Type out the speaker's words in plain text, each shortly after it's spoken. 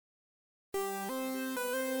Hej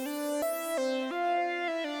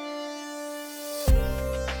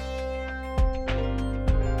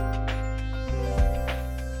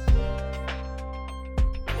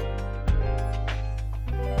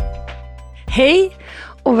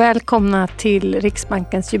och välkomna till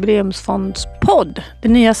Riksbankens jubileumsfonds podd, Det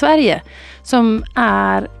nya Sverige, som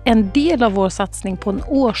är en del av vår satsning på en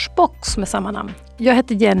årsbox med samma namn. Jag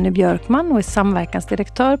heter Jenny Björkman och är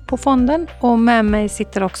samverkansdirektör på fonden, och med mig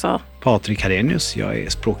sitter också Patrik Harenius. Jag är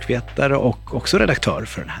språkvetare och också redaktör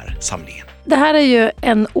för den här samlingen. Det här är ju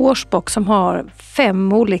en årsbox som har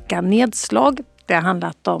 5 olika nedslag. Det har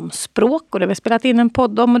handlat om språk och det har vi spelat in en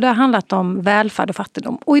podd om, och det har handlat om välfärd och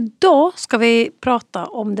fattigdom. Och idag ska vi prata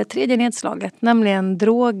om det 3:e nedslaget, nämligen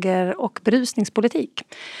droger och berusningspolitik.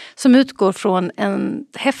 Som utgår från en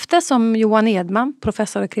häfte som Johan Edman,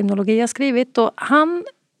 professor i kriminologi, har skrivit. Och han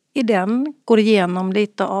i den går igenom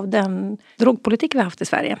lite av den drogpolitik vi har haft i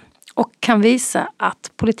Sverige. Och kan visa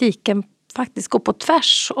att politiken faktiskt går på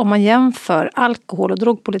tvärs om man jämför alkohol- och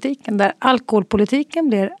drogpolitiken. Där alkoholpolitiken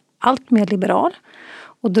blir allt mer liberal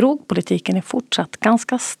och drogpolitiken är fortsatt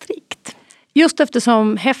ganska strikt. Just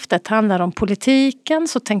eftersom häftet handlar om politiken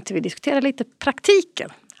så tänkte vi diskutera lite praktiken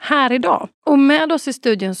här idag. Och med oss i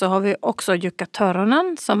studion så har vi också Jukka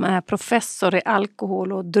Törronen som är professor i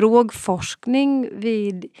alkohol- och drogforskning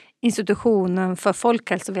vid institutionen för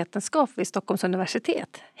folkhälsovetenskap vid Stockholms universitet.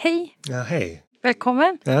 Hej! Ja, hej.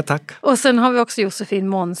 Välkommen. Ja, tack. Och sen har vi också Josefin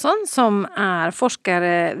Månsson som är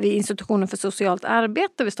forskare vid institutionen för socialt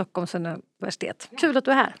arbete vid Stockholms universitet. Kul att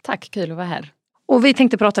du är här. Tack, kul att vara här. Och vi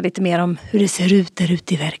tänkte prata lite mer om hur det ser ut där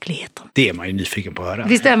ute i verkligheten. Det är man ju nyfiken på att höra.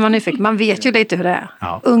 Visst är man nyfiken, man vet ju lite hur det är.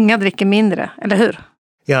 Ja. Unga dricker mindre, eller hur?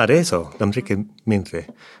 Ja, det är så. De dricker mindre.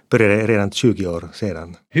 Började redan 20 år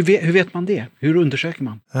sedan. Hur vet man det? Hur undersöker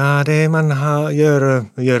man? Ja,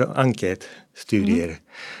 gör enkätstudier.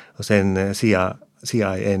 Och sen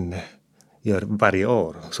CIN gör varje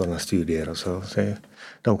år sådana studier. Och så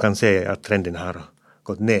de kan se att trenden har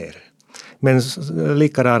gått ner. Men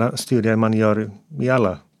likadana studier man gör i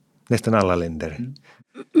nästan alla länder.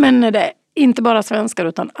 Men är det inte bara svenskar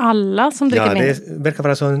utan alla som dricker mindre? Ja, det verkar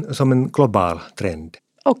vara som en global trend.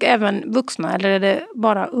 Och även vuxna, eller är det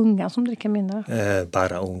bara unga som dricker mindre?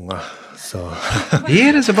 Bara unga. Så.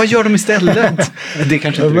 Är det så? Vad gör de istället? Det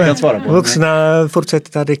kanske inte du kan svara på. Vuxna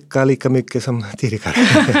fortsätter att dricka lika mycket som tidigare.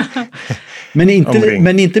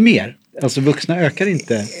 men inte mer? Alltså vuxna ökar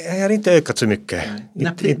inte? Jag har inte ökat så mycket.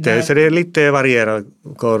 Inte, så det är lite varierar,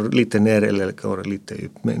 går lite ner eller går lite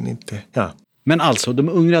upp, men inte. Ja. Men alltså, de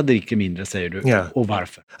unga dricker mindre, säger du. Ja. Och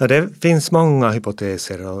varför? Ja, det finns många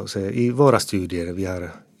hypoteser. Och så i våra studier vi har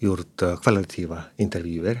gjort kvalitativa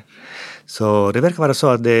intervjuer. Så det verkar vara så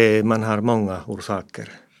att man har många orsaker.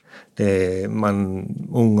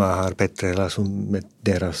 Unga har bättre relation med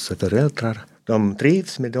deras föräldrar. De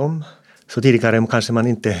trivs med dem. Så tidigare kanske man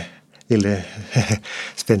inte ville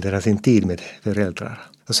spendera sin tid med föräldrar.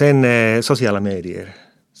 Och sen sociala medier.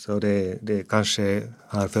 Så det kanske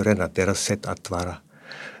har förändrat deras sätt att vara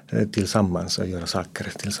tillsammans och göra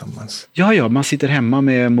saker tillsammans. Ja, man sitter hemma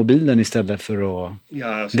med mobilen istället för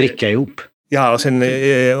att dricka ihop. Ja, och sen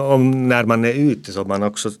när man är ute så man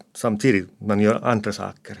också samtidigt man gör andra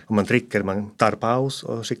saker. Om man dricker, man tar paus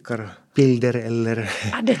och skickar bilder eller...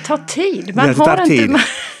 Ja, det tar tid. Man det har tar tid. Inte...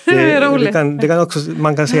 det är roligt.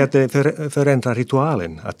 Man kan säga att det förändrar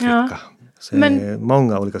ritualen att dricka. Ja.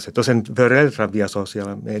 Många olika sätt. Och sen föräldrar via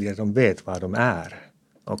sociala medier, de vet vad de är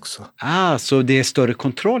också. Så det är större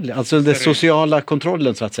kontroll. Alltså den sociala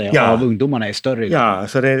kontrollen så att säga av ungdomarna är större. Ja,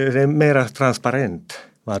 så det är mer transparent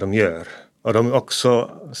vad de gör. Och de också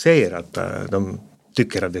säger att de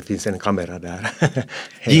tycker att det finns en kamera där.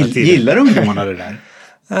 Gillar ungdomarna det där?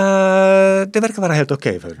 Det verkar vara helt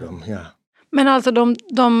okej för dem, ja. Men alltså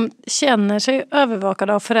de känner sig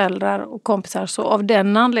övervakade av föräldrar och kompisar, så av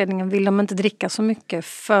den anledningen vill de inte dricka så mycket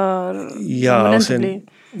för...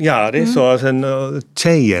 Ja, det är så. Sen,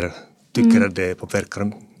 tjejer tycker att det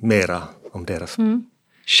påverkar mera om deras...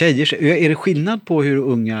 Tjejer, är det skillnad på hur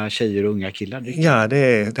unga tjejer och unga killar dricker? Ja,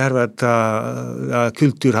 det har varit,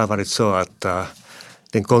 kultur har varit så att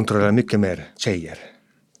den kontrollerar mycket mer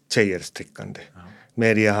tjejers drickande. Ja.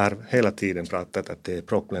 Media har hela tiden pratat att det är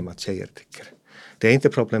problem att tjejer dricker. Det är inte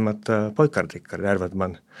problem att pojkar dricker, det är att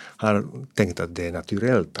man har tänkt att det är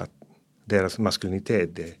naturellt att deras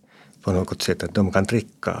maskulinitet är på något sätt att de kan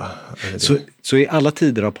dricka. Så i alla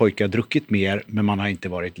tider har pojkar druckit mer, men man har inte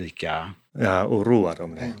varit lika... Ja, oroad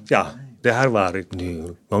om det. Ja, det har varit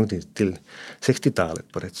nu långt till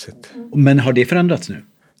 60-talet på ett sätt. Men har det förändrats nu?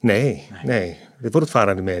 Nej. Det är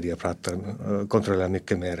fortfarande media kontrollerar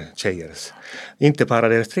mycket mer tjejers. Inte bara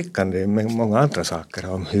deras drickande, men många andra saker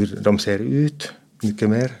om hur de ser ut mycket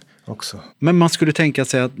mer också. Men man skulle tänka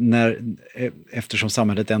sig att eftersom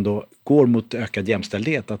samhället ändå går mot ökad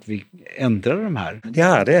jämställdhet, att vi ändrar de här?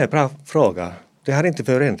 Ja, det är en bra fråga. Det har inte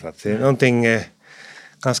förändrats. Det är någonting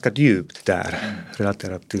ganska djupt där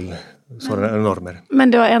relaterat till sådana normer.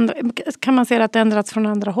 Men det har kan man säga att det ändrats från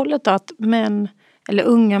andra hållet då? Att män, eller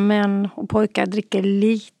unga män och pojkar dricker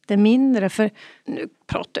lite mindre? För nu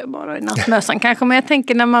pratar jag bara i nattmössan kanske, men jag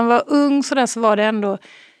tänker när man var ung så var det ändå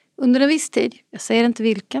under en viss tid, jag säger inte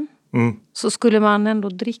vilken, så skulle man ändå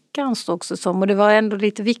dricka, ansågs det som. Och det var ändå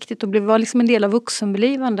lite viktigt och det var liksom en del av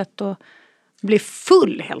vuxenblivandet och bli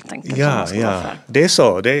full helt enkelt. Ja, det är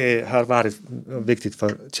så. Det har varit viktigt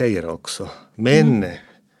för tjejer också. Men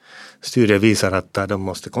studier visar att de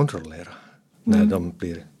måste kontrollera när de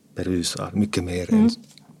blir berusade mycket mer än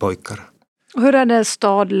pojkar. Och hur är det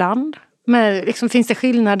stad-land? Liksom, finns det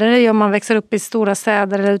skillnader i om man växer upp i stora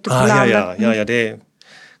städer eller ute på landet? Ja,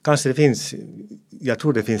 kanske det finns, jag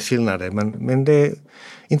tror det finns skillnader, men det är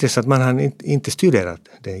intressant att man har inte studerat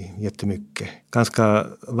det jättemycket. Ganska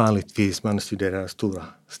vanligtvis man studerar stora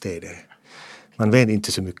städer. Man vet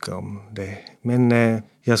inte så mycket om det. Men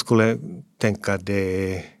jag skulle tänka att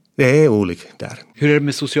det är olika där. Hur är det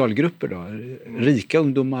med socialgrupper då? Rika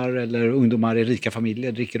ungdomar eller ungdomar i rika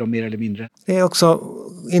familjer, dricker de mer eller mindre? Det är också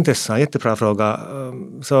intressant, jättebra fråga.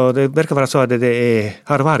 Så det verkar vara så att det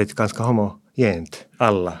har varit ganska homogent.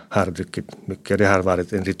 Alla har druckit mycket. Det har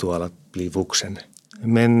varit en ritual att bli vuxen.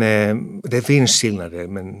 Men det finns skillnader,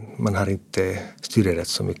 men man har inte studerat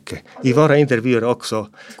så mycket. I våra intervjuer också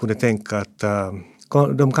kunde tänka att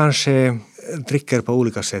de kanske dricker på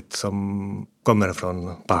olika sätt som kommer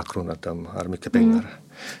från bakgrund att de har mycket pengar.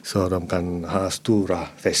 Så de kan ha stora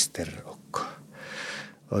fester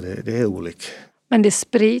och det är olika. Men det är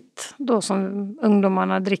sprit då som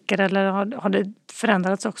ungdomarna dricker eller har det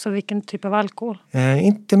förändrats också? Vilken typ av alkohol?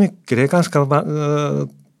 Inte mycket. Det är ganska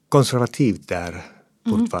konservativt där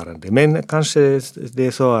fortfarande. Men kanske det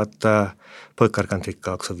är så att pojkar kan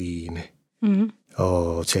dricka också vin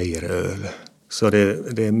och tjejer öl. Så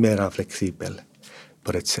det är mer flexibel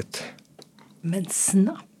på rätt sätt. Men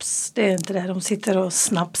snaps, det är inte det de sitter och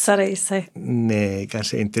snapsar i sig? Nej,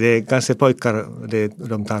 kanske inte. Det är kanske pojkar,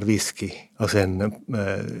 de tar whisky och sen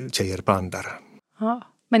tjejer bandar. Ja,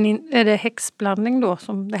 men är det häxblandning då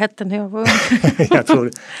som det hette när jag var ung? Jag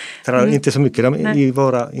tror inte så mycket. I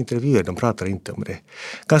våra intervjuer de pratar inte om det.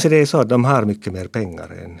 Kanske det är så att de har mycket mer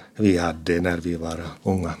pengar än vi hade när vi var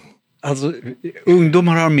unga. Alltså,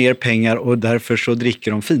 ungdomar har mer pengar och därför så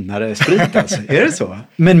dricker de finare sprit. Alltså. Är det så?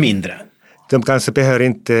 Men mindre. De kanske behöver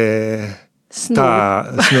inte ta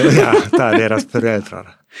deras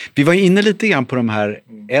föräldrar. Vi var inne lite grann på de här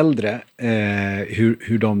äldre,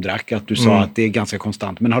 hur de drack. Att du sa att det är ganska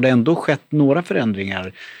konstant. Men har det ändå skett några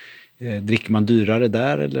förändringar? Dricker man dyrare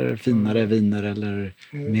där eller finare viner eller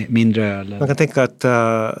mindre öl? Man kan tänka att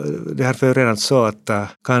det har förändrats så att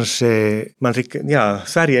kanske man dricker,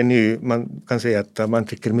 Sverige nu, man kan säga att man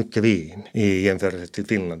dricker mycket vin i jämförelse till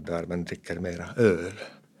Finland där man dricker mera öl.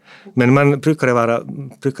 Men man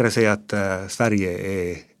brukar säga att Sverige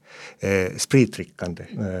är spritdrickande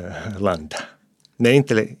land. Nej,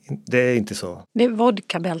 det är inte så. Det är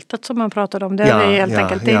vodkabältet som man pratade om. Det är helt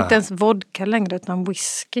enkelt. Det är inte ens vodka längre utan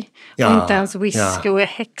whisky. Och inte ens whisky och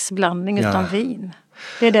häxblandning utan vin.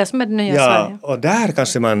 Det är det som är det nya Sverige. Och där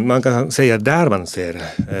kanske man kan säga där man ser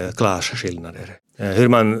klasskillnader.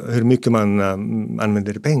 Hur mycket man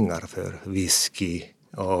använder pengar för whisky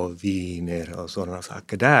och viner och sådana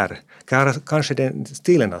saker. Där kanske den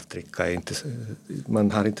stilen att dricka är inte,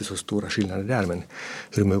 man har inte så stora skillnader där, men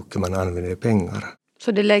hur mycket man använder pengar.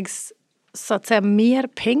 Så det läggs så att säga mer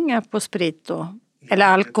pengar på sprit då? Eller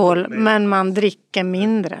alkohol, men man dricker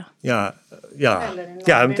mindre? Ja,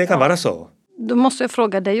 det kan vara så. Då måste jag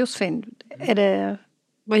fråga dig, Josefin,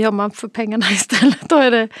 vad gör man för pengarna istället? Då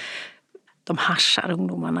är det de haschar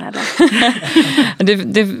ungdomarna eller?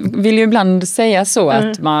 det vill ju ibland säga så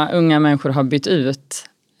att unga människor har bytt ut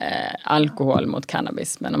alkohol mot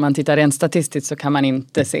cannabis. Men om man tittar rent statistiskt så kan man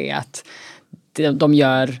inte se att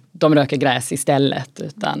de röker gräs istället.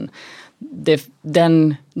 Utan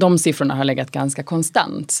de siffrorna har legat ganska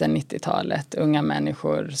konstant sedan 90-talet. Unga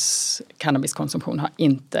människors cannabiskonsumtion har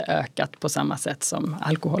inte ökat på samma sätt som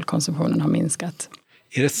alkoholkonsumtionen har minskat.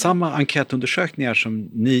 Är det samma enkätundersökningar som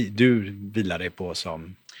du vilar dig på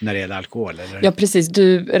som när det gäller alkohol? Eller? Ja, precis.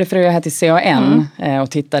 Du refererar här till CAN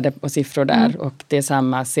och tittade på siffror där. Och det är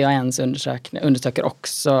samma CANs undersöker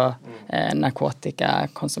också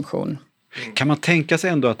narkotikakonsumtion. Kan man tänka sig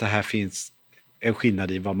ändå att det här finns en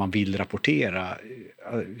skillnad i vad man vill rapportera.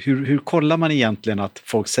 Hur kollar man egentligen att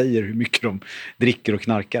folk säger hur mycket de dricker och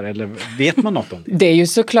knarkar? Eller vet man något om det? Det är ju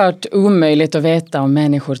såklart omöjligt att veta om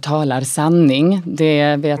människor talar sanning.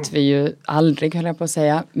 Det vet vi ju aldrig, höll jag på att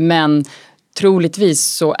säga. Men troligtvis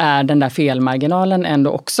så är den där felmarginalen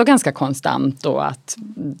ändå också ganska konstant och att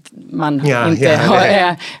man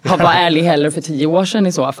har varit ärlig heller för 10 år sedan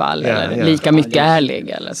i så fall. Eller lika mycket ärlig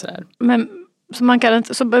eller sådär. Men så man kan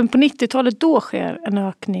inte, så på 90-talet då sker en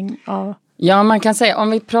ökning av... Ja, man kan säga,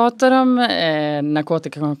 om vi pratar om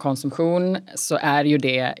narkotikakonsumtion så är ju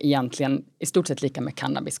det egentligen i stort sett lika med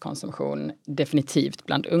cannabiskonsumtion. Definitivt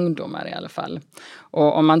bland ungdomar i alla fall.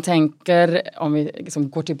 Och om man tänker, om vi liksom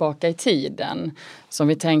går tillbaka i tiden, som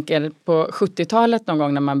vi tänker på 70-talet någon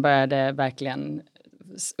gång när man började verkligen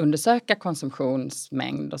undersöka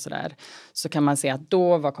konsumtionsmängd och sådär, så kan man se att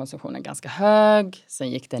då var konsumtionen ganska hög. Sen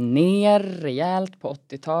gick den ner rejält på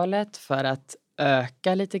 80-talet för att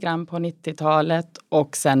öka lite grann på 90-talet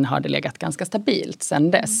och sen har det legat ganska stabilt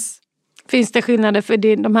sen dess. Finns det skillnader för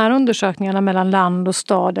de här undersökningarna mellan land och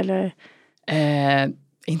stad eller?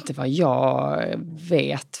 Inte vad jag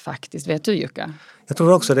vet faktiskt. Vet du, Jukka? Jag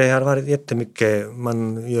tror också det har varit jättemycket,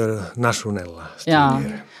 man gör nationella studier. Ja,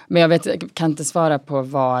 men jag kan inte svara på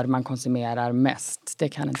var man konsumerar mest. Det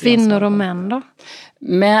kan inte kvinnor och män då?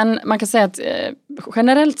 Men man kan säga att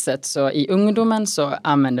generellt sett så i ungdomen så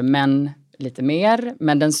använder män lite mer.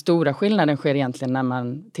 Men den stora skillnaden sker egentligen när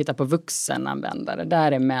man tittar på vuxenanvändare.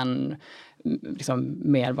 Där är män liksom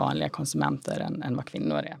mer vanliga konsumenter än vad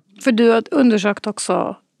kvinnor är. För du har undersökt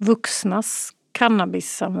också vuxnas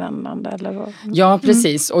cannabisanvändande eller vad? Ja,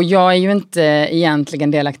 precis. Och jag är ju inte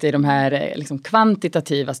egentligen delaktig i de här liksom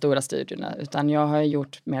kvantitativa stora studierna, utan jag har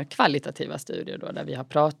gjort mer kvalitativa studier då, där vi har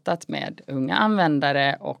pratat med unga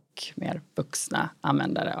användare och mer vuxna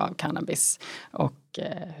användare av cannabis och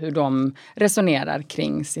hur de resonerar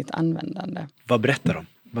kring sitt användande. Vad berättar de?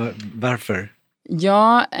 Varför?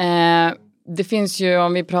 Ja, det finns ju,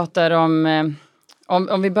 om vi pratar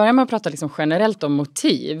om vi börjar med att prata liksom generellt om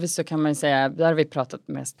motiv, så kan man säga, där har vi pratat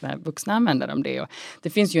mest med vuxna användare om det. Och det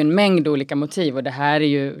finns ju en mängd olika motiv och det här är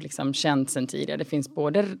ju liksom känt sedan tidigare. Det finns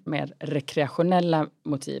både mer rekreationella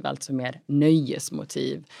motiv, alltså mer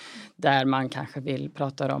nöjesmotiv. Där man kanske vill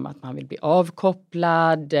prata om att man vill bli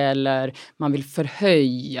avkopplad eller man vill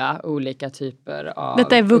förhöja olika typer av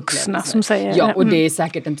detta är vuxna som säger. Ja, och det är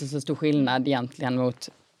säkert inte så stor skillnad egentligen mot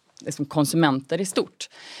liksom konsumenter i stort.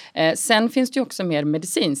 Sen finns det ju också mer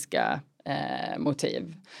medicinska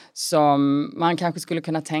motiv som man kanske skulle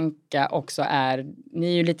kunna tänka också är, ni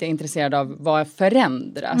är ju lite intresserade av vad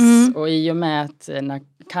förändras och i och med att när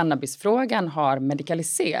cannabisfrågan har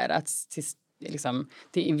medikaliserats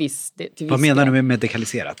till viss vad menar du med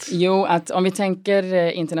medikaliserat? Jo, att om vi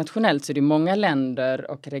tänker internationellt så är det många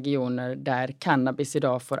länder och regioner där cannabis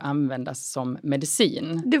idag får användas som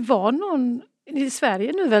medicin. Det var någon i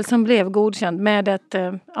Sverige nu väl som blev godkänd med ett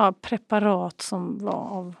preparat som var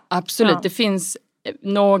av... Absolut, det finns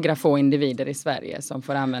några få individer i Sverige som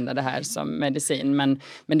får använda det här som medicin. Men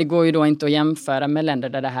det går ju då inte att jämföra med länder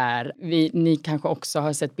där det här... Ni kanske också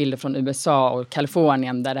har sett bilder från USA och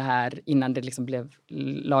Kalifornien där det här, innan det liksom blev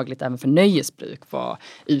lagligt även för nöjesbruk, var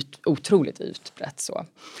otroligt utbrett.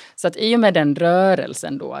 Så att i och med den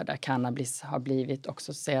rörelsen då, där cannabis har blivit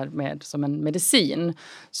också som en medicin,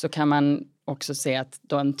 så kan man också se att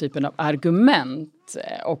den typen av argument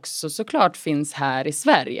också såklart finns här i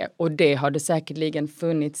Sverige. Och det har det säkerligen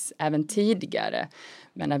funnits även tidigare.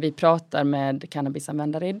 Men när vi pratar med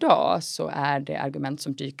cannabisanvändare idag så är det argument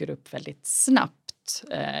som dyker upp väldigt snabbt.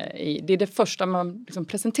 Det är det första man liksom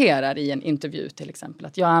presenterar i en intervju till exempel.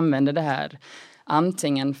 Att jag använder det här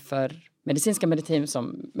antingen för medicinska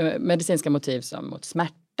motiv som mot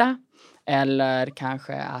smärta. Eller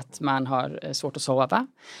kanske att man har svårt att sova.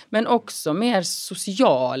 Men också mer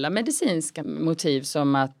sociala medicinska motiv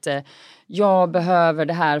som att jag behöver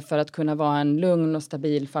det här för att kunna vara en lugn och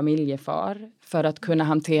stabil familjefar. För att kunna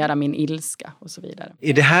hantera min ilska och så vidare.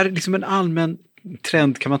 Är det här liksom en allmän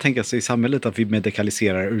trend, kan man tänka sig, i samhället att vi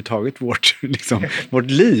medikaliserar överhuvudtaget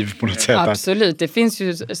vårt liv på något sätt? Absolut, det finns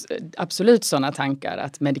ju absolut sådana tankar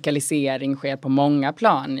att medikalisering sker på många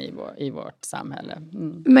plan i vårt samhälle.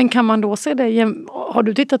 Men kan man då se det, har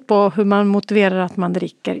du tittat på hur man motiverar att man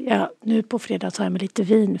dricker? Ja, nu på fredag tar jag med lite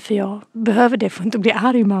vin för jag behöver det för att inte bli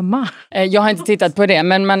arg mamma. Jag har inte tittat på det,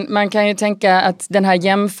 men man kan ju tänka att den här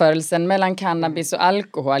jämförelsen mellan cannabis och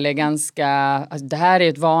alkohol är ganska, alltså det här är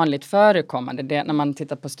ett vanligt förekommande. När man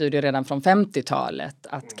tittar på studier redan från 50-talet,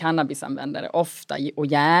 att cannabisanvändare ofta och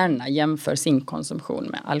gärna jämför sin konsumtion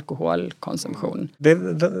med alkoholkonsumtion.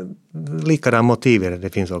 Likadana motiv det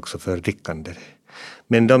finns också för drickande.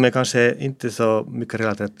 Men de är kanske inte så mycket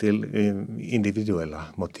relaterade till individuella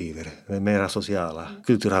motiver, mera sociala.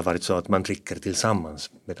 Kultur har varit så att man dricker tillsammans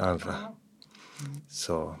med andra.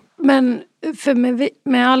 Så. Men för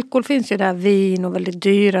med alkohol finns ju där vin och väldigt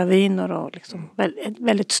dyra viner och liksom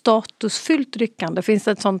väldigt statusfyllt dryckande. Finns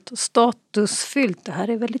det ett sånt statusfyllt, det här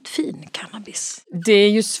är väldigt fin cannabis? Det är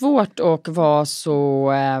ju svårt att vara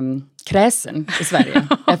så kräsen i Sverige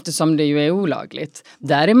eftersom det ju är olagligt.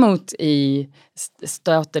 Däremot i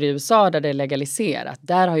stater i USA där det är legaliserat,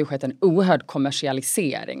 där har ju skett en oerhörd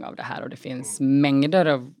kommersialisering av det här och det finns mängder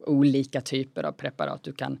av olika typer av preparat.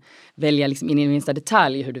 Du kan välja liksom in i minsta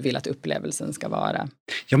detalj hur du vill att upplevelsen ska vara.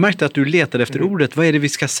 Jag märkte att du letade efter ordet. Vad är det vi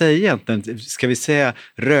ska säga egentligen? Ska vi säga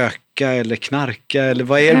röka eller knarka? Eller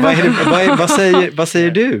vad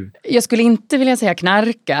säger du? Jag skulle inte vilja säga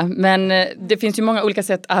knarka, men det finns ju många olika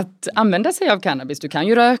sätt att använda sig av cannabis. Du kan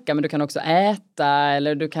ju röka, men du kan också äta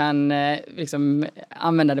eller du kan liksom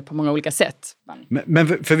använda det på många olika sätt.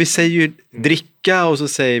 Men för vi säger ju dricka och så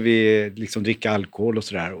säger vi liksom dricka alkohol och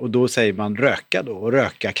sådär. Och då säger man röka då och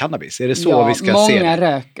röka cannabis. Är det så vi ska se det? Många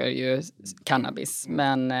röker ju cannabis,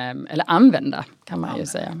 eller använda kan man ju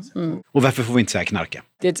säga. Mm. Och varför får vi inte säga knarka?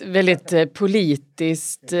 Det är ett väldigt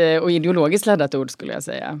politiskt och ideologiskt laddat ord skulle jag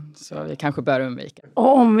säga. Så vi kanske bör undvika.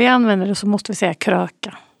 Och om vi använder det så måste vi säga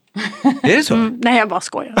kröka. Är det så? Nej, jag bara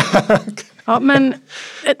skojar. Ja, men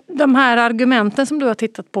de här argumenten som du har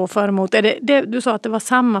tittat på föremot, du sa att det var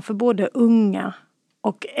samma för både unga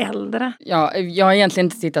och äldre. Ja, jag har egentligen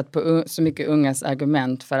inte tittat på så mycket ungas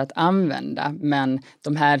argument för att använda, men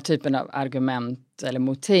de här typen av argument eller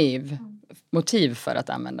motiv för att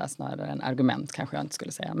använda snarare än argument kanske jag inte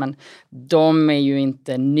skulle säga. Men de är ju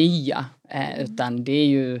inte nya utan det är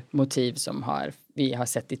ju motiv som vi har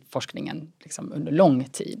sett i forskningen liksom under lång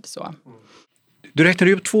tid. Så. Du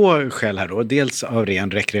räknar upp 2 skäl här då. Dels av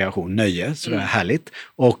ren rekreation, nöje, sådär härligt.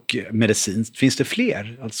 Och medicinskt. Finns det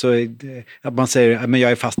fler? Alltså att man säger men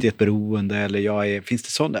jag är fast i ett beroende eller finns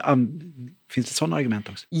det sådana argument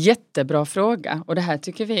också? Jättebra fråga och det här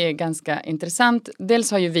tycker vi är ganska intressant.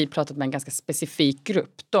 Dels har ju vi pratat med en ganska specifik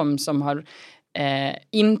grupp. De som har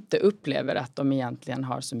inte upplever att de egentligen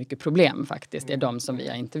har så mycket problem faktiskt. Det är de som vi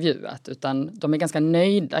har intervjuat. Utan de är ganska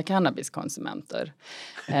nöjda cannabiskonsumenter.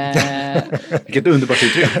 Vilket underbart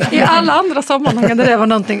uttryck. I alla andra sammanhang där det var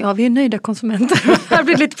någonting, vi är nöjda konsumenter. Här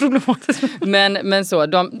blir det lite problematiskt. Men så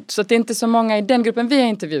att det är inte så många i den gruppen vi har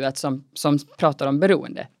intervjuat som pratar om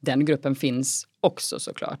beroende. Den gruppen finns också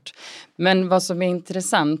såklart. Men vad som är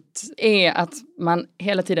intressant är att man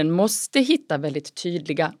hela tiden måste hitta väldigt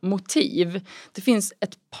tydliga motiv. Det finns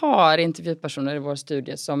ett par intervjupersoner i vår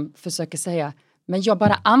studie som försöker säga, men jag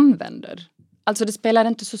bara använder. Alltså det spelar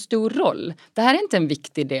inte så stor roll. Det här är inte en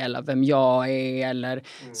viktig del av vem jag är eller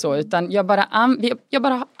så, utan jag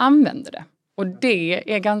bara använder det. Och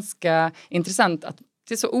det är ganska intressant att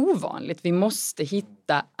det är så ovanligt. Vi måste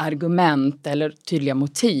hitta argument eller tydliga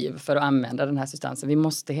motiv för att använda den här substansen. Vi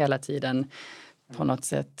måste hela tiden på något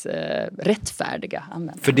sätt rättfärdiga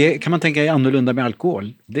användandet. För det kan man tänka är annorlunda med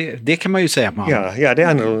alkohol. Det kan man ju säga. Ja, det är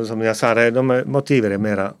annorlunda som jag sa. De motiven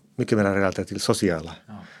är mycket mer relaterade till sociala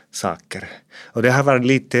saker. Och det har varit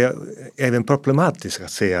lite även problematiskt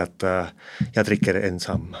att säga att jag dricker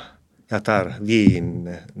ensam. Jag tar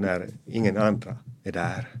vin när ingen andra är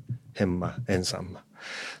där hemma ensam.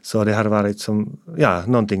 Så det har varit som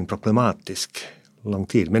någonting problematiskt lång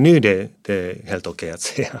tid. Men nu är det helt okej att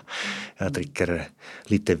säga. Jag dricker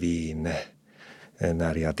lite vin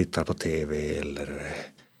när jag tittar på tv eller...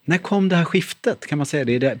 När kom det här skiftet? Kan man säga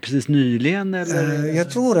det? Är det precis nyligen? Eller?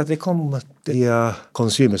 Jag tror att det kom via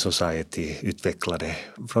Consumer Society utvecklade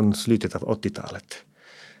från slutet av 80-talet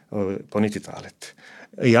och på 90-talet.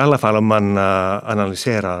 I alla fall om man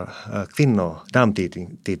analyserar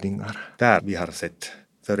damtidningar. Där vi har sett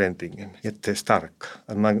förändringen jättestark.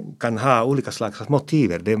 Att man kan ha olika slags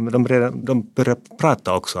motiver. De börjar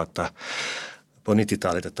prata också att på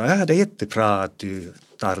 90-talet att det är jättebra att du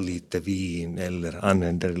tar lite vin eller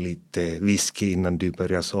använder lite whisky innan du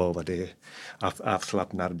börjar sova. Det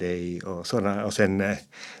avslappnar dig och sådana. Och sen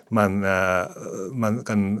man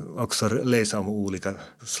kan också läsa om olika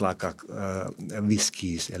slags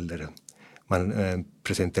whiskys eller man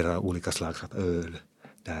presenterar olika slags öl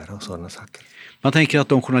där och sådana saker. Man tänker att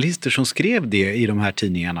de journalister som skrev det i de här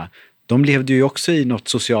tidningarna, de levde ju också i något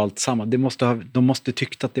socialt sammanhang. De måste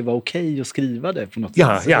tyckt att det var okej att skriva det på något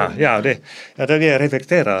sätt. Det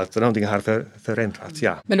reflekterar att någonting har förändrats,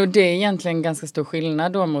 ja. Men då det är egentligen ganska stor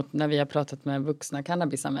skillnad då mot när vi har pratat med vuxna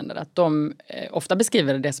cannabisanvändare. Att de ofta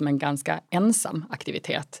beskriver det som en ganska ensam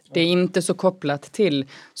aktivitet. Det är inte så kopplat till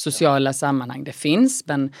sociala sammanhang. Det finns,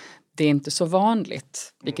 det är inte så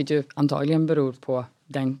vanligt. Vilket ju antagligen beror på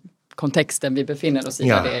den kontexten vi befinner oss i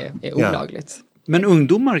där det är olagligt. Men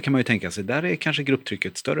ungdomar kan man ju tänka sig, där är kanske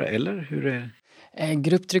grupptrycket större, eller hur är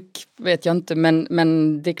grupptryck vet jag inte,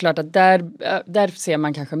 men det är klart att där ser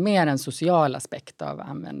man kanske mer en social aspekt av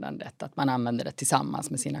användandet. Att man använder det tillsammans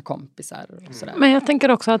med sina kompisar och sådär. Men jag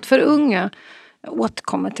tänker också att för unga, jag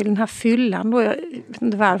återkommer till den här fyllan då, jag vet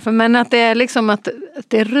inte varför, men att det är liksom att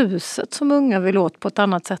det är ruset som unga vill åt på ett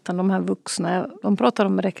annat sätt än de här vuxna. De pratar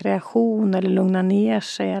om rekreation eller lugna ner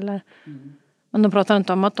sig eller men de pratar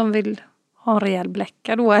inte om att de vill ha en rejäl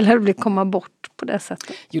bläcka då eller vill komma bort på det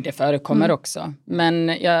sättet. Jo, det förekommer också.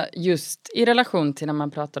 Men just i relation till när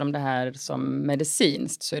man pratar om det här som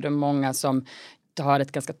medicinskt så är det många som har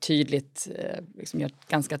ett ganska tydligt, gör ett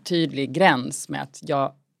ganska tydlig gräns med att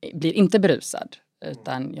jag blir inte berusad.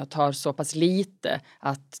 Utan jag tar så pass lite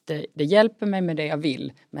att det hjälper mig med det jag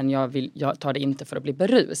vill. Men jag tar det inte för att bli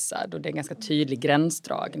berusad. Och det är en ganska tydlig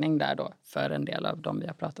gränsdragning där då för en del av dem vi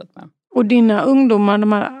har pratat med. Och dina ungdomar,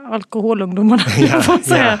 de här alkoholungdomarna,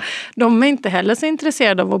 de är inte heller så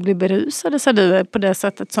intresserade av att bli berusade, så du, på det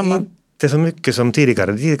sättet som man... Inte så mycket som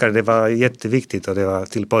tidigare. Tidigare det var jätteviktigt och det var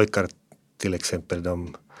till pojkar till exempel.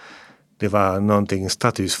 Det var någonting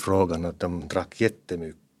statusfrågan att de drack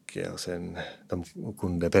jättemycket och sen de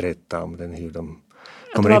kunde berätta om den hur de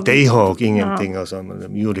kommer inte ihåg ingenting och så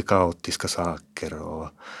de gjorde kaotiska saker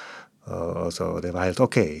och så det var helt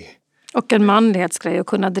okej. Och en manlighetsgrej att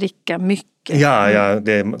kunna dricka mycket. Ja,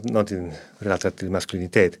 det är någonting relaterat till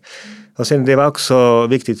maskulinitet. Och sen det var också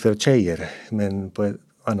viktigt för tjejer, men på ett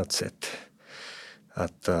annat sätt.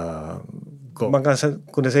 Att man kanske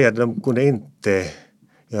kunde säga att de kunde inte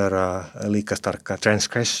göra lika starka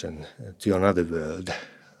transgression to another world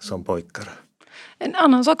som pojkar. En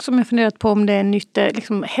annan sak som jag funderat på om det är nytt är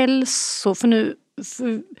liksom hälso,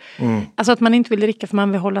 alltså att man inte vill dricka för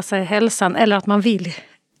man vill hålla sig hälsan eller att man vill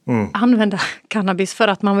använda cannabis för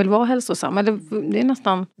att man vill vara hälsosam. Eller det är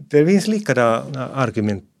nästan... Det finns likadana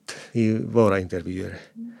argument i våra intervjuer.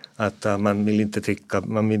 Att man vill inte dricka,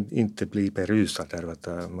 man vill inte bli berusad därför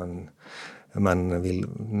att man vill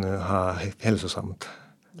ha hälsosamt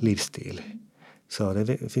livsstil. Så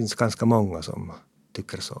det finns ganska många som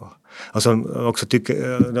tycker så. Och som också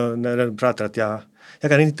tycker, när de pratar att jag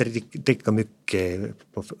kan inte dricka mycket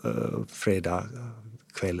på fredag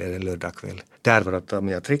kväll eller lördag kväll. Därför att om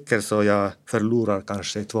jag dricker så jag förlorar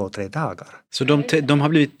kanske 2-3 dagar. Så de har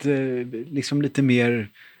blivit liksom lite mer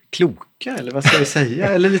kloka, eller vad ska vi säga?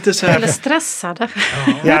 Eller lite så här... Eller stressade.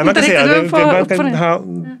 Ja, man kan säga man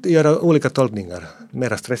kan göra olika tolkningar.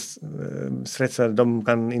 Mera stressade,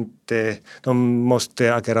 de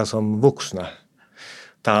måste agera som vuxna.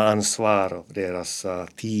 Ta ansvar av deras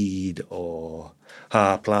tid och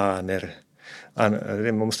ha planer.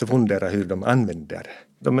 Man måste fundera hur de använder.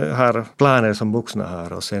 De har planer som vuxna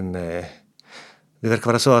har och sen det verkar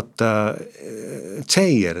vara så att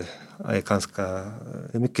tjejer är ganska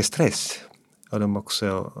mycket stress. Och de också...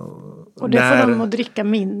 Och det får de att dricka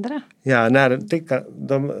mindre. Ja,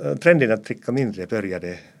 när trenden att dricka mindre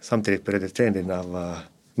började, samtidigt började trenden av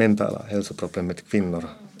mentala hälsoproblem med kvinnor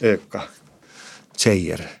öka.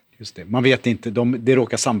 Tjejer. Just det. Man vet inte, det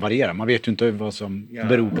råkar samvariera. Man vet ju inte vad som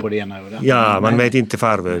beror på det ena och det andra. Ja, man vet inte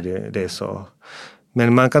varför det är så.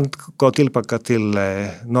 Men man kan gå tillbaka till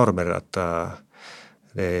normer att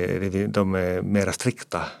de är mer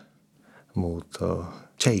strikta mot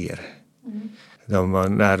tjejer.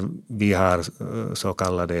 När vi har så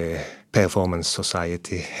kallade performance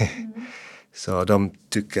society så de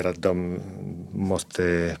tycker att de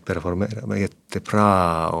måste performera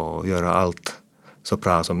jättebra och göra allt så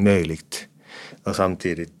bra som möjligt. Och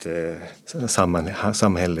samtidigt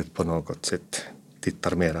samhället på något sätt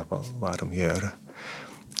tittar mera på vad de gör.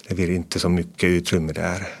 Det blir inte så mycket utrymme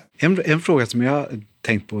där. En fråga som jag har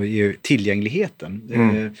tänkt på är tillgängligheten.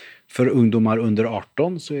 För ungdomar under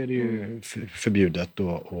 18 så är det ju förbjudet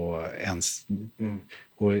och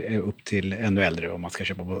upp till ännu äldre om man ska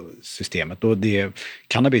köpa på systemet. Och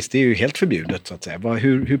cannabis det är ju helt förbjudet så att säga.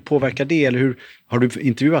 Hur påverkar det? Eller har du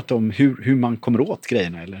intervjuat om hur man kommer åt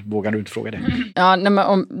grejerna? Eller vågar du inte fråga det? Ja,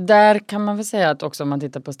 där kan man väl säga att också om man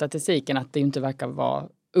tittar på statistiken att det inte verkar vara...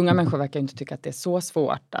 Unga människor verkar inte tycka att det är så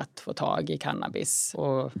svårt att få tag i cannabis.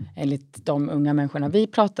 Och enligt de unga människorna vi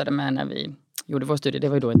pratade med när vi gjorde vår studie, det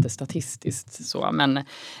var ju då inte statistiskt så, men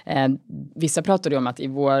vissa pratade om att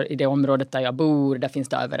i det området där jag bor, där finns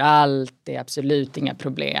det överallt, det är absolut inga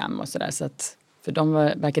problem och sådär. Så att för dem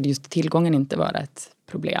verkade just tillgången inte vara ett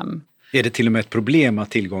problem. Är det till och med ett problem att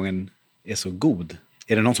tillgången är så god?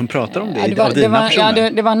 Är det någon som pratar om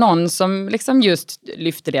det? Det var någon som liksom just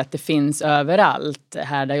lyfte det att det finns överallt.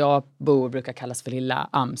 Här där jag bor brukar kallas för lilla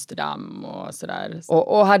Amsterdam och sådär.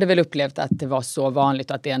 Och hade väl upplevt att det var så vanligt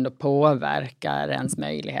och att det ändå påverkar ens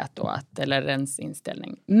möjlighet då eller ens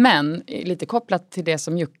inställning. Men lite kopplat till det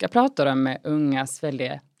som Jukka pratar om med ungas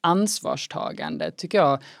väldigt ansvarstagande tycker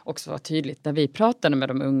jag också var tydligt när vi pratade med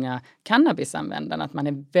de unga cannabisanvändarna att man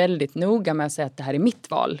är väldigt noga med att säga att det här är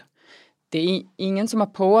mitt val. Det är ingen som har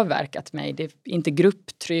påverkat mig, det är inte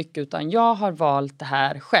grupptryck utan jag har valt det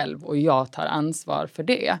här själv och jag tar ansvar för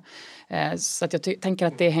det. Så att jag tänker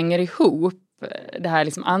att det hänger ihop, det här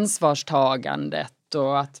liksom ansvarstagandet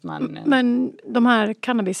och att man... Men de här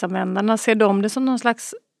cannabisanvändarna, ser de det som någon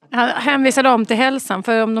slags... Hänvisar de till hälsan?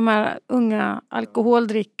 För om de här unga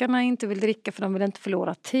alkoholdrickarna inte vill dricka för de vill inte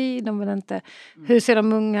förlora tid, de vill inte... Hur ser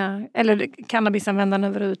de unga, eller cannabisanvändarna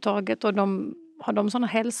överhuvudtaget och har de sådana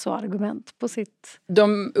hälsoargument på sitt?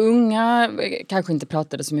 De unga kanske inte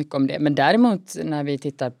pratade så mycket om det. Men däremot när vi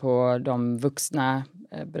tittar på de vuxna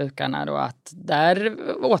brukarna då att där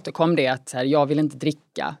återkom det att här, jag vill inte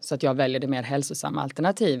dricka så att jag väljer det mer hälsosamma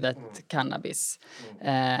alternativet cannabis.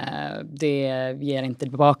 Det ger inte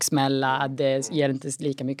baksmälla, det ger inte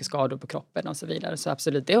lika mycket skador på kroppen och så vidare. Så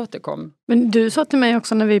absolut, det återkom. Men du sa till mig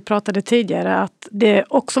också när vi pratade tidigare att det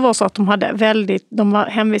också var så att de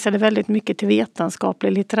hänvisade väldigt mycket till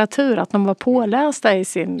vetenskaplig litteratur, att de var pålästa i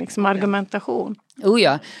sin liksom, argumentation. Oh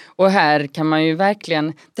ja, och här kan man ju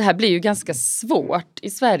verkligen, det här blir ju ganska svårt i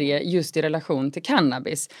Sverige just i relation till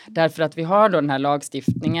cannabis. Därför att vi har då den här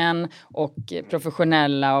lagstiftningen och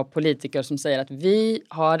professionella och politiker som säger att vi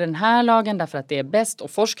har den här lagen därför att det är bäst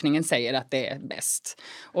och forskningen säger att det är bäst.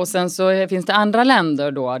 Och sen så finns det andra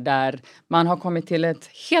länder då där man har kommit till ett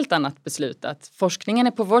helt annat beslut att forskningen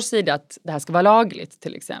är på vår sida att det här ska vara lagligt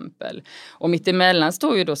till exempel. Och mittemellan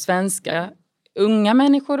står ju då svenska unga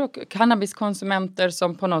människor och cannabiskonsumenter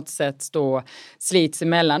som på något sätt då slits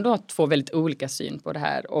emellan då två väldigt olika syn på det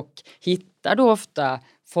här och hittar då ofta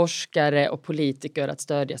forskare och politiker att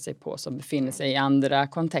stödja sig på som befinner sig i andra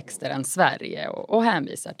kontexter än Sverige och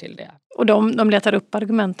hänvisar till det. Och de letar upp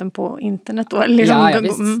argumenten på internet då? Liksom, ja,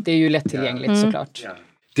 visst. Det är ju lättillgängligt såklart. Ja.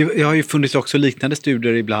 Det har ju funnits också liknande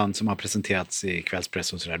studier ibland som har presenterats i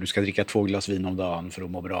kvällspress och sådär. Du ska dricka 2 glas vin om dagen för att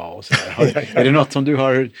må bra och sådär. Är det något som du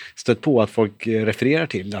har stött på att folk refererar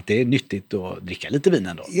till? Att det är nyttigt att dricka lite vin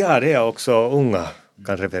ändå? Ja, det är också unga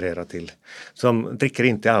kan referera till. Som dricker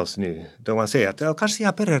inte alls nu. Då man säger att kanske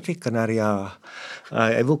jag börjar dricka när jag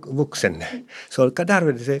är vuxen. Så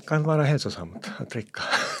där kan vara hälsosamt att dricka.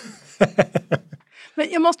 Men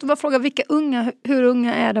jag måste bara fråga, hur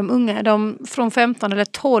unga är de? Unga är de från 15 eller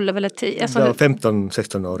 12 eller 10? Alltså,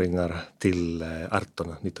 15-16-åringar till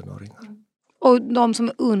 18-19-åringar. Och de som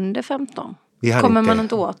är under 15? Kommer man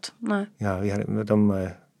inte åt? Nej. Ja, de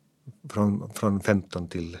är från 15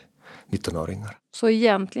 till 19-åringar. Så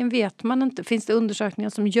egentligen vet man inte. Finns det undersökningar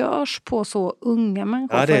som görs på så unga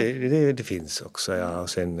människor? Ja, det finns också. Ja. Och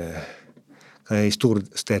sen i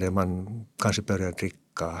storstäder man kanske börjar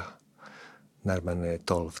dricka när man är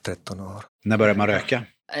 12-13 år. När börjar man röka?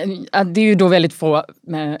 Det är ju då väldigt få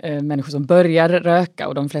människor som börjar röka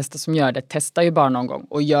och de flesta som gör det testar ju bara någon gång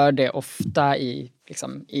och gör det ofta i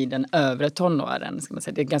den övre tonåren. Ska man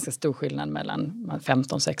säga. Det är ganska stor skillnad mellan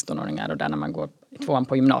 15-16-åringar och där när man går i 2:an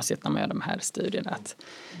på gymnasiet när man gör de här studierna. Att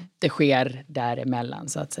det sker däremellan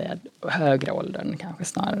så att säga, högre åldern kanske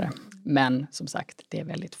snarare. Men som sagt, det är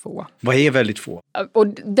väldigt få. Vad är väldigt få? Och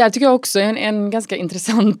där tycker jag också en ganska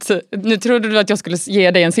intressant... Nu trodde du att jag skulle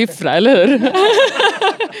ge dig en siffra, eller hur?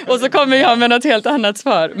 Och så kommer jag med något helt annat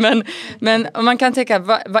svar. Men om man kan tänka,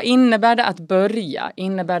 vad innebär det att börja?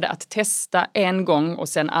 Innebär det att testa en gång och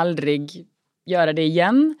sen aldrig göra det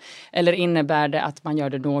igen? Eller innebär det att man gör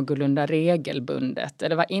det någorlunda regelbundet?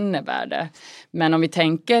 Eller vad innebär det? Men om vi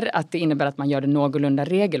tänker att det innebär att man gör det någorlunda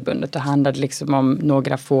regelbundet, då handlar det liksom om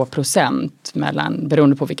några få procent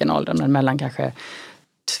beroende på vilken ålder, men mellan kanske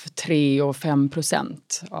 3-5%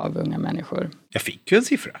 av unga människor. Jag fick ju en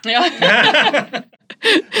siffra. Ja.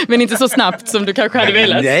 Men inte så snabbt som du kanske hade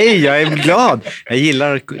velat. Nej, jag är glad. Jag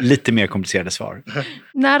gillar lite mer komplicerade svar.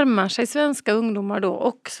 Närmar sig svenska ungdomar då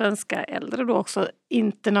och svenska äldre då också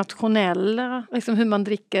internationella, liksom hur man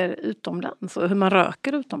dricker utomlands och hur man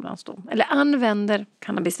röker utomlands då? Eller använder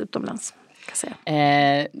cannabis utomlands?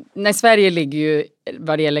 Nej, Sverige ligger ju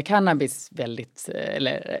vad det gäller cannabis väldigt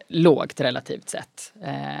lågt relativt sett.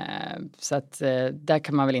 Så att där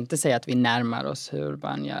kan man väl inte säga att vi närmar oss hur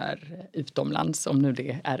man gör utomlands, om nu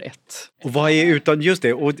det är rätt. Och vad är just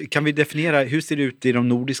det, och kan vi definiera, hur ser det ut i de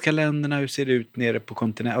nordiska länderna, hur ser det ut nere på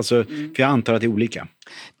kontinenten? Alltså, för jag antar att det är olika.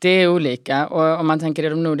 Det är olika, och om man tänker i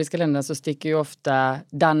de nordiska länderna så sticker ju ofta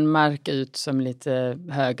Danmark ut som lite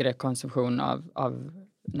högre konsumtion av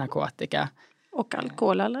narkotika. Och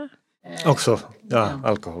alkohol, eller? Också, ja,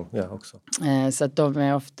 alkohol, ja också. Så att de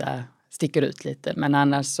är ofta sticker ut lite. Men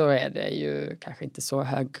annars så är det ju kanske inte så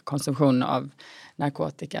hög konsumtion av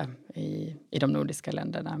narkotika i de nordiska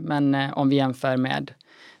länderna. Men om vi jämför med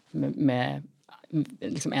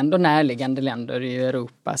liksom ändå närliggande länder i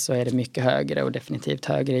Europa så är det mycket högre, och definitivt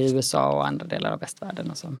högre i USA och andra delar av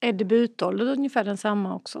västvärlden. Och så. Är debutåldern ungefär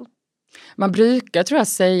densamma också? Man brukar, tror jag,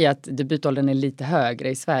 säga att debutåldern är lite högre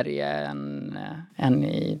i Sverige än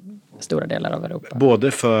i stora delar av Europa.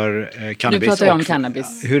 Både för cannabis du pratar ju om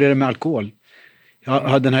cannabis. Hur är det med alkohol? Jag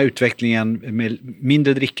har den här utvecklingen med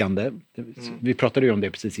mindre drickande. Vi pratade ju om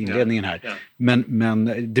det precis i inledningen här. Ja.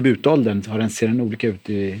 Men debutåldern, ser den olika ut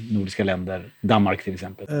i nordiska länder? Danmark till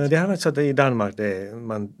exempel. Det har varit så att i Danmark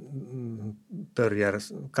man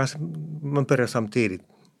börjar samtidigt.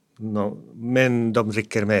 Men de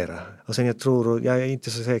dricker mera. Och sen jag är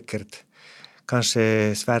inte så säkert,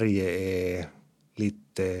 kanske Sverige är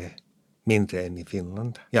lite mindre än i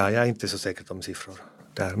Finland. Ja, jag är inte så säker om siffror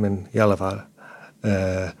där, men i alla fall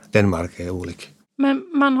Danmark är olik. Men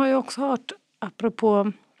man har ju också hört,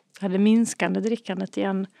 apropå det minskande drickandet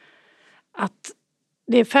igen, att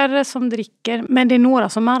det är färre som dricker, men det är några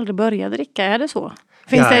som aldrig börjar dricka. Är det så?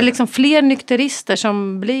 Finns det liksom fler nykterister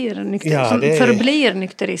som förblir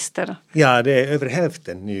nykterister? Ja, det är över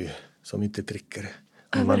hälften nu som inte dricker.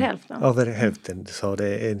 Över hälften, så det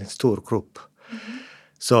är en stor grupp.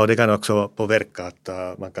 Så det kan också påverka att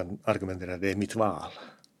man kan argumentera att det är mitt val.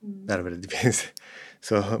 Därför det finns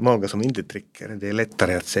så många som inte dricker. Det är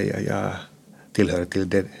lättare att säga jag tillhör till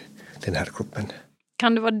den här gruppen.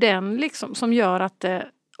 Kan det vara den liksom som gör att det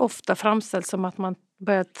ofta framställs som att man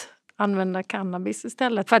börjat använda cannabis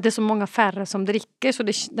istället? För att det är så många färre som dricker, så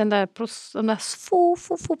den där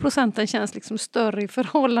få procenten känns liksom större i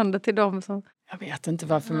förhållande till dem som... Jag vet inte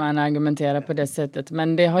varför man argumenterar på det sättet,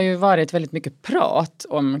 men det har ju varit väldigt mycket prat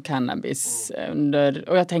om cannabis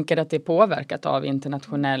och jag tänker att det är påverkat av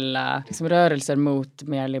internationella liksom, rörelser mot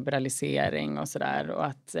mer liberalisering och sådär, och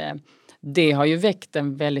att det har ju väckt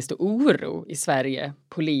en väldigt stor oro i Sverige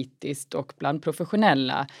politiskt och bland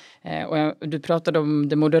professionella. Och du pratade om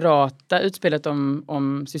det moderata utspelet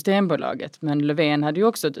om Systembolaget, men Löfven hade ju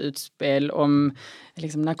också ett utspel om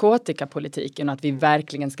liksom, narkotikapolitiken och att vi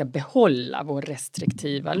verkligen ska behålla vår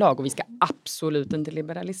restriktiva lag och vi ska absolut inte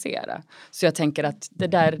liberalisera. Så jag tänker att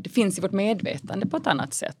det finns i vårt medvetande på ett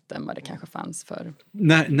annat sätt än vad det kanske fanns för.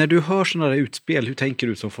 När du hör sådana där utspel, hur tänker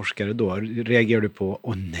du som forskare då? Reagerar du på,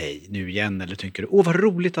 nej, nu igen? Eller tänker du, vad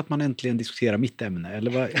roligt att man äntligen diskuterar mitt ämne?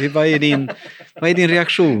 Eller vad är din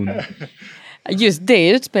reaktion? Just det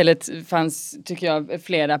utspelet fanns, tycker jag,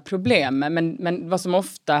 flera problem. Men vad som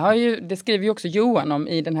ofta det skriver ju också Johan om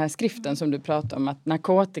i den här skriften som du pratar om, att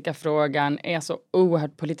narkotikafrågan är så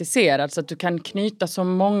oerhört politiserad så att du kan knyta så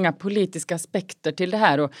många politiska aspekter till det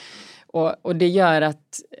här. Och det gör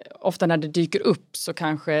att ofta när det dyker upp så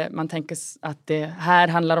kanske man tänker att det här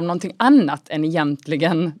handlar om någonting annat än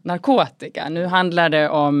egentligen narkotika. Nu handlar det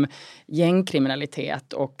om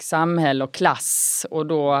gängkriminalitet och samhälle och klass, och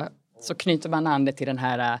då så knyter man an det till den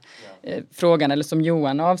här frågan, eller som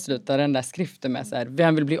Johan avslutar den där skriften med, så här,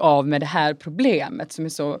 vem vill bli av med det här problemet som är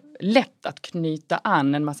så lätt att knyta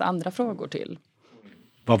an en massa andra frågor till.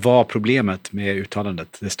 Vad var problemet med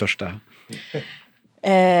uttalandet, det största?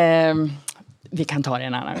 Vi kan ta det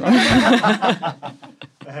en annan gång.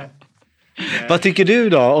 Vad tycker du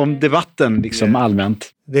då om debatten liksom allmänt?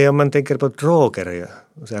 Det är om man tänker på droger,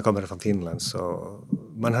 så jag kommer från Finland, så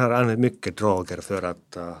man har använt mycket droger för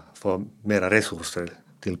att få mera resurser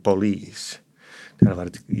till polis. Det har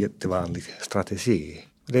varit en jättevanlig strategi.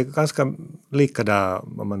 Det är ganska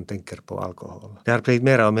likadant om man tänker på alkohol. Det har blivit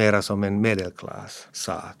mer och mer som en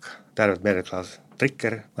medelklass-sak. Där att medelklass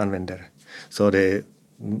dricker, använder. Så det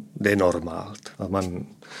är normalt.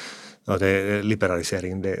 Och det är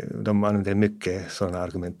liberalisering. De använder mycket sådana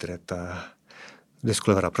argument att det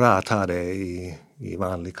skulle vara bra att ha det i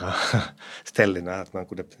vanliga ställen, att man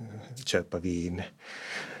kunde köpa vin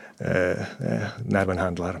när man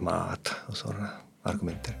handlar mat och sådana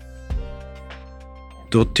argumenter.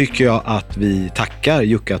 Då tycker jag att vi tackar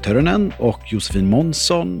Jukka Törönen och Josefin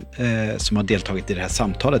Månsson som har deltagit i det här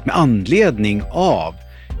samtalet med anledning av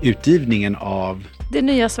utgivningen av Det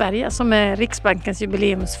nya Sverige, som är Riksbankens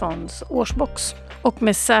jubileumsfonds årsbox. Och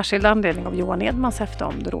med särskild anledning av Johan Edmans häfte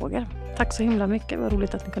om droger. Tack så himla mycket, vad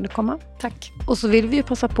roligt att ni kunde komma. Tack. Och så vill vi ju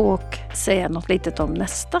passa på att säga något litet om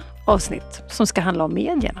nästa avsnitt som ska handla om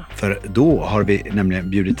medierna. För då har vi nämligen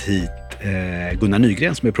bjudit hit Gunnar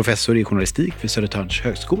Nygren som är professor i journalistik vid Södertörns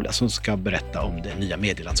högskola som ska berätta om det nya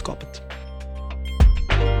medielandskapet.